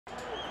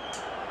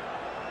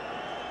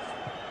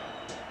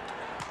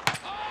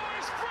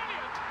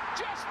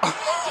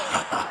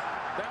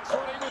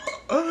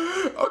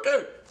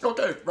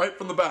Okay, right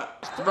from the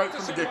bat, right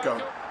from the get-go,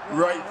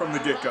 right from the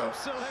get-go.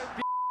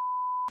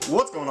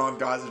 What's going on,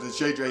 guys? It is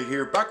JJ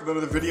here, back with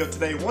another video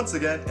today once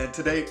again, and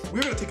today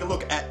we're going to take a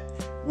look at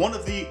one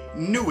of the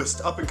newest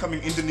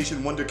up-and-coming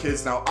Indonesian wonder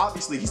kids. Now,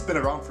 obviously, he's been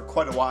around for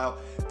quite a while,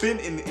 been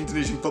in the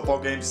Indonesian football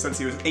game since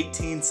he was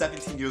 18,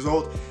 17 years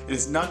old. It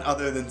is none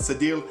other than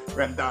SADDIL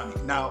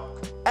RAMDANI. Now,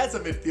 as a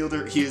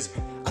midfielder, he is,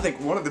 I think,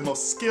 one of the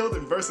most skilled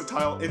and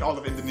versatile in all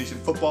of Indonesian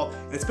football,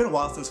 and it's been a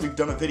while since we've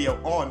done a video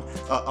on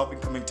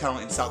up-and-coming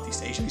talent in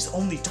Southeast Asia. He's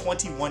only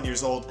 21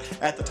 years old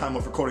at the time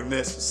of recording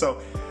this, so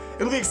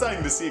it'll be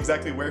exciting to see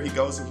exactly where he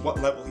goes and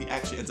what level he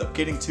actually ends up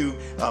getting to,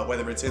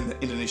 whether it's in the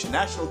Indonesian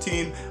national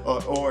team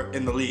or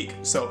in the league.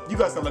 So you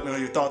guys can let me know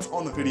your thoughts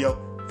on the video.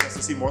 Just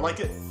to see more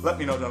like it, let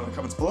me know down in the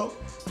comments below.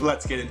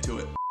 Let's get into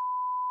it.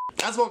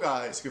 As well,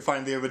 guys, you can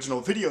find the original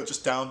video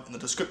just down in the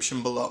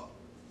description below.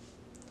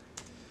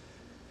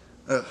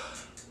 Ugh.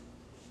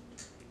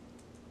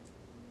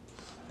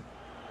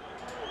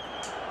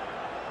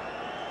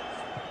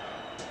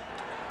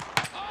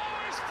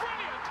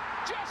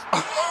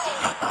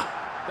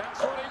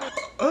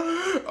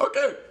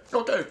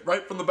 Okay,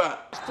 right from the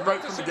bat,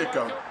 right from the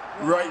get-go,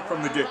 right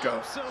from the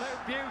get-go.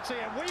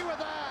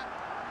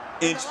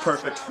 Inch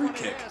perfect free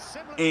kick.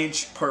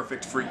 Inch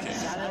perfect free kick.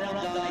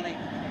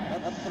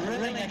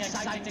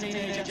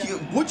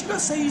 Would you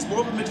guys say he's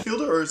more of a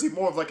midfielder, or is he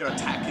more of like an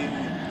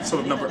attacking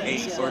sort of number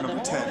 8 or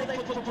number 10?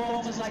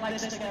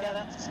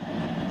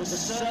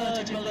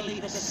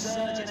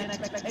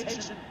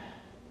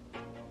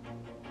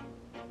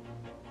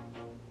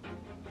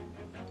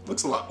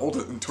 Looks a lot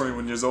older than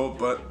 21 years old,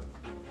 but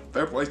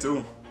fair play to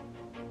him.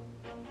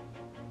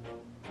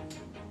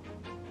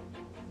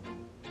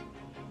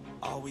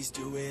 Always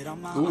do it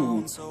on my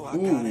own, so I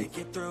gotta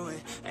get through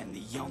it. And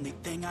the only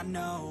thing I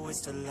know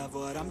is to love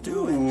what I'm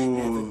doing.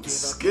 Never give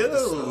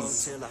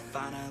Skills. up till I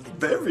finally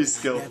very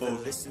skillful.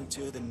 Never listen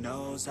to the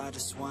no's, I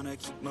just wanna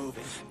keep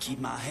moving. Keep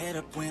my head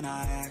up when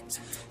I act.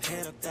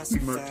 Head up, that's a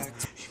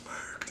fact.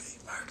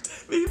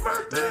 He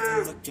murked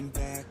him. Looking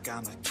back,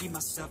 I'ma keep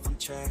myself on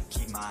track.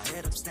 Keep my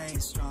head up, staying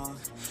strong.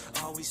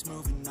 Always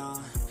moving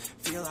on.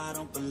 Feel I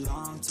don't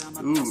belong.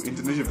 Ooh,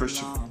 Indonesian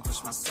version.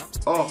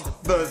 Oh,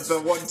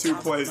 the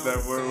 1-2 plays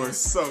that were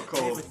so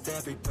cold. With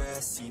every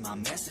breath, see my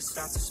message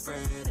start to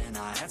spread, and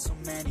I had so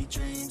many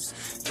dreams.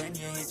 Then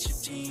you hit your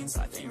teens,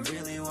 life ain't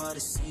really what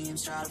it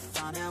seems. Try to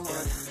find out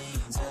what it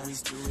means.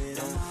 Always do it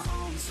on my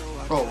own, so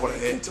I what a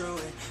hit. through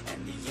it.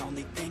 And the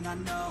only thing I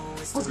know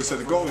is I was gonna say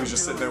the goalie was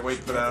just sitting there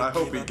waiting for that. I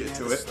hope he'd get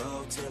to it.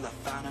 Till I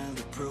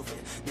finally prove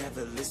it.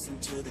 Never listen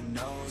to the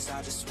no's,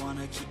 I just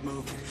wanna keep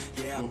moving.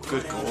 Yeah,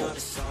 good goal.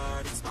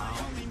 It's my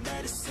only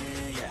medicine.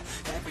 Yeah,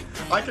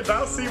 I can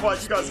now see why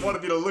you guys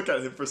wanted me to look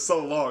at him for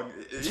so long.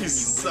 He's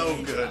so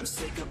good.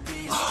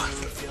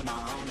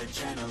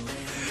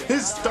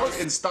 His start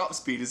and stop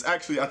speed is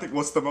actually, I think,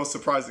 what's the most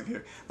surprising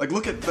here. Like,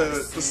 look at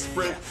the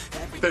sprint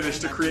finish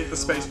to create the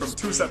space from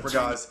 2 separate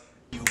guys.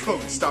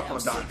 Boom, stop on a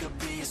dime.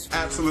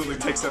 Absolutely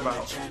takes them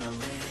out.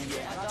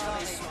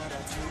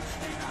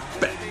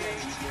 Bang.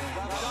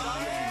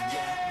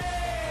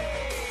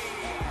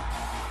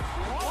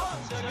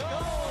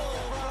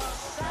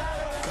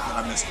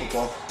 God, I miss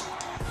football.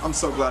 I'm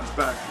so glad it's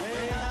back.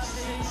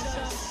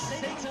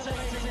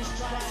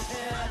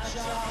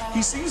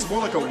 He seems more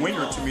like a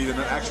winger to me than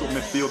an actual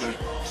midfielder.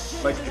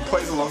 Like, he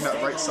plays along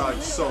that right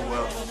side so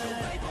well.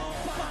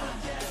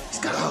 He's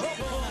got a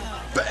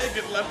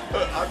banging left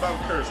foot. I'm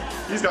not cursed.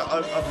 He's got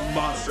a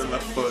monster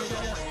left foot.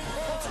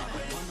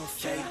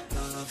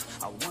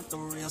 I want the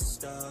real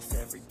stuff,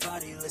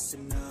 everybody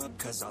listen up,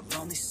 cause I'll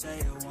only say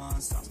it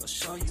once. I'm gonna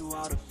show you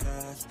all the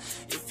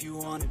path, if you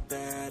want it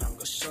bad. I'm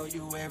gonna show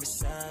you where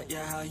it's at,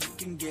 yeah, how you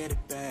can get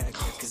it back.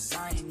 Cause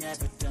I ain't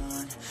never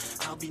done,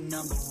 I'll be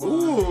number 1.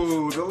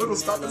 Ooh, the little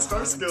stop and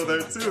start skill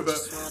there too,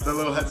 the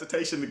little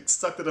hesitation to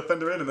suck the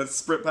defender in and then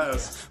sprint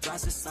pass.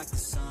 Rises like the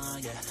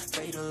sun, yeah,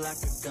 fatal like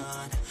a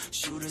gun.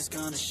 Shooter's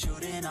gonna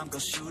shoot and I'm gonna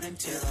shoot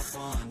until I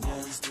won.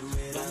 Always do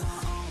it on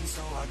my own,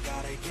 so I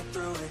gotta get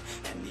through it.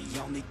 And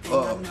the only thing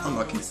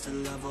unlucky.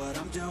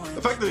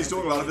 The fact that he's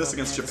doing a lot of this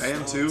against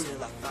Japan too,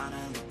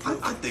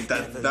 I think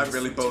that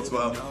really bodes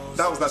well.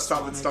 That was that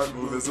stop and start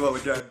move as well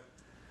again.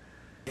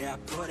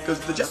 Because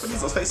the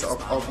Japanese, let's face it, are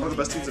one of the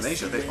best teams in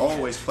Asia. They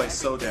always play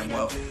so damn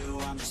well.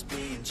 I'm just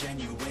being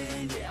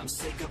genuine, yeah, I'm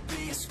sick of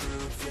being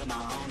screwed. Feel my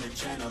own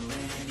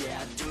adrenaline,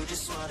 yeah, I do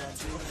just what I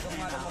do.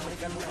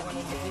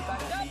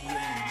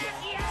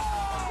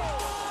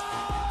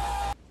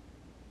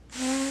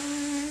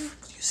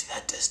 Do you see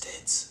that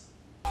distance?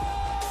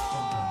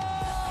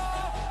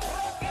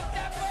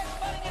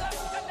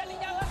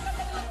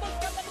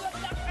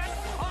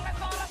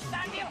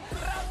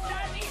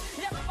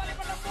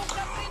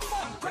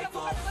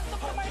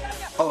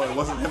 Oh, it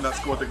wasn't him that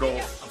scored the goal.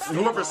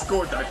 Whoever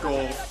scored that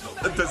goal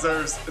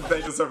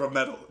they deserve a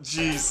medal.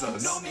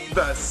 Jesus,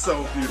 that's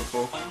so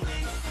beautiful.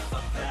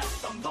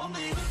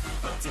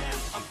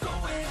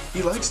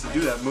 He likes to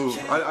do that move.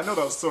 I know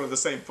that was sort of the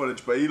same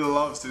footage, but he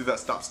loves to do that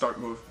stop-start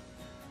move.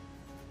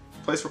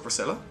 Plays for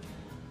Priscilla?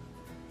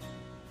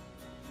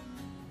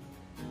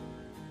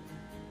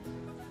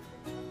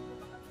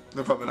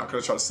 They're probably not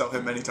going to try to sell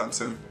him anytime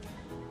soon.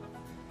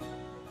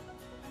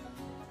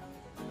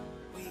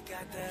 We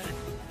got the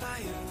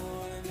fire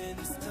warm and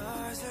the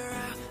stars are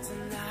out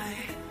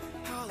tonight.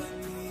 All I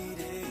need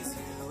is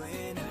you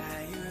and I.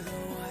 You're the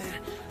one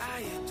I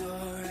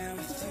adore, and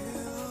with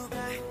you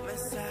by my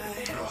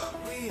side,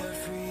 we are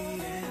free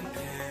in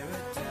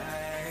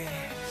paradise.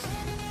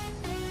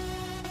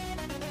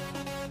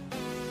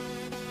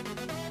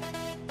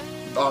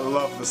 I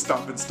love the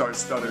stop and start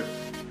stutter.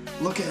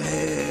 Look at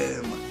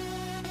him.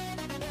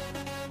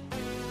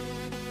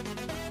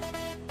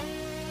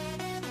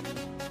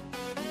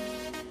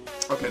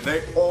 Okay,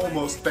 they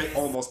almost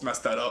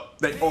messed that up.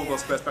 They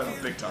almost messed that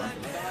up big time.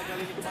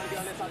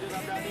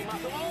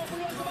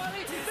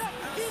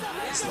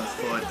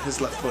 His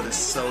left foot is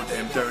so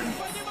damn dirty.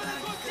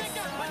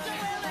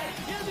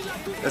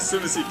 As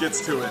soon as he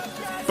gets to it,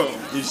 boom,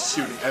 he's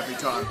shooting every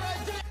time.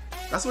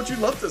 That's what you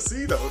love to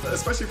see though,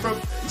 especially from,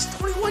 he's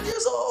 21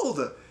 years old.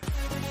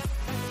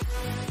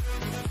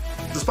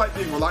 Despite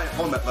being reliant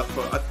on that left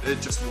foot,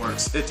 it just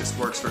works. It just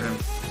works for him.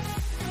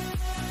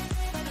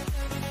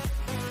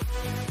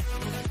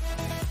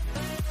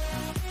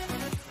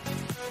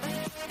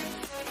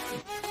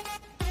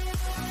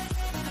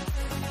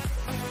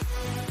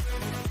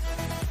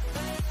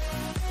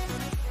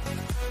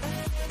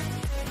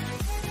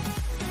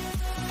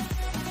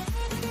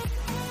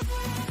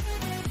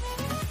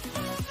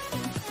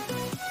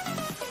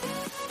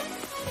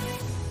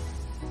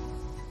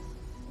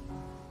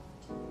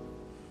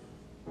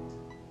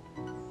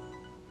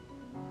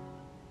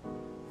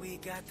 We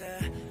got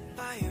the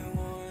fire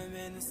warm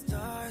and the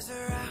stars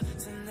are out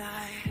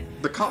tonight.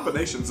 The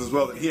combinations as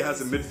well that he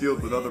has in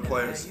midfield with other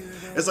players.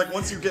 It's like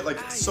once you get like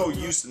so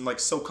used and like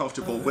so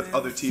comfortable with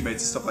other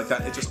teammates and stuff like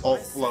that, it just all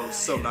flows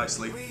so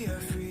nicely.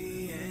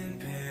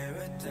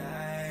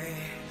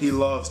 He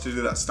loves to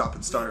do that stop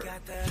and start.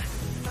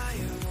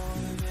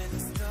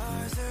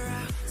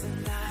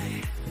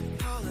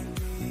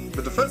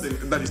 The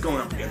defending that he's going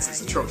up against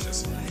is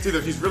atrocious. It's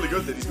either he's really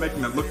good that he's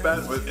making them look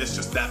bad, or it's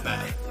just that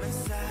bad.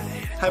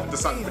 Haven't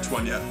decided which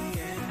one yet.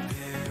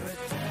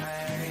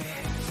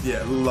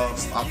 Yeah,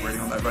 loves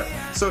operating on that right.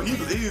 So he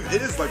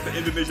is like the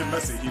Indonesian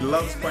Messi. He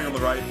loves playing on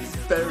the right,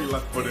 very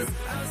left-footed,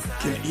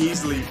 can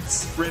easily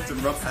sprint and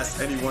run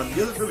past anyone. He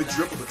doesn't really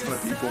dribble a ton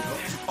of people, but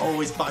he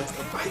always finds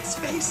the right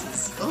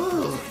spaces.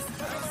 Oh,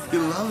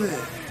 you love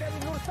it.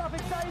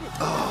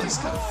 Oh, he's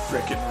got a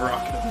freaking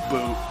rocket of a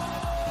boot.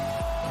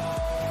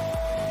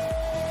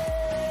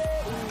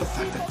 The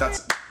fact that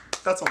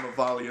that's on the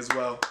volley as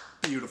well.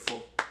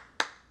 Beautiful.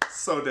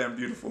 So damn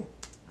beautiful.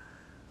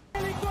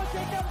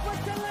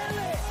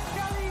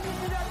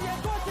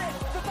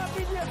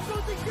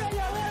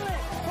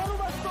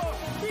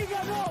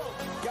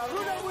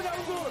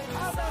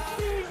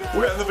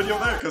 We're ending the video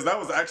there because that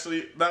was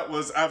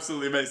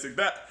absolutely amazing.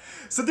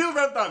 SADDIL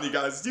RAMDANI,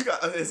 guys, you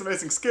got his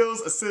amazing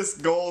skills, assists,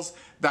 goals,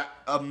 that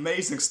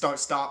amazing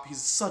start-stop.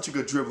 He's such a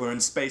good dribbler in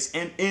space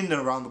and in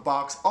and around the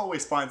box.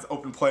 Always finds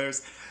open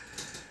players.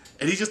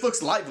 And he just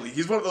looks lively.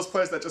 He's one of those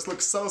players that just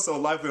looks so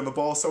lively on the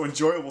ball, so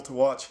enjoyable to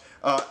watch.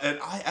 And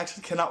I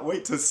actually cannot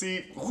wait to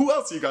see who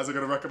else you guys are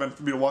going to recommend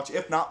for me to watch,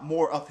 if not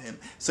more of him.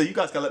 So you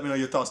guys gotta let me know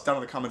your thoughts down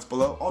in the comments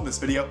below on this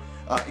video,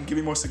 and give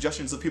me more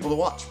suggestions of people to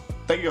watch.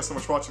 Thank you guys so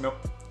much for watching,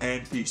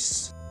 and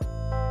peace.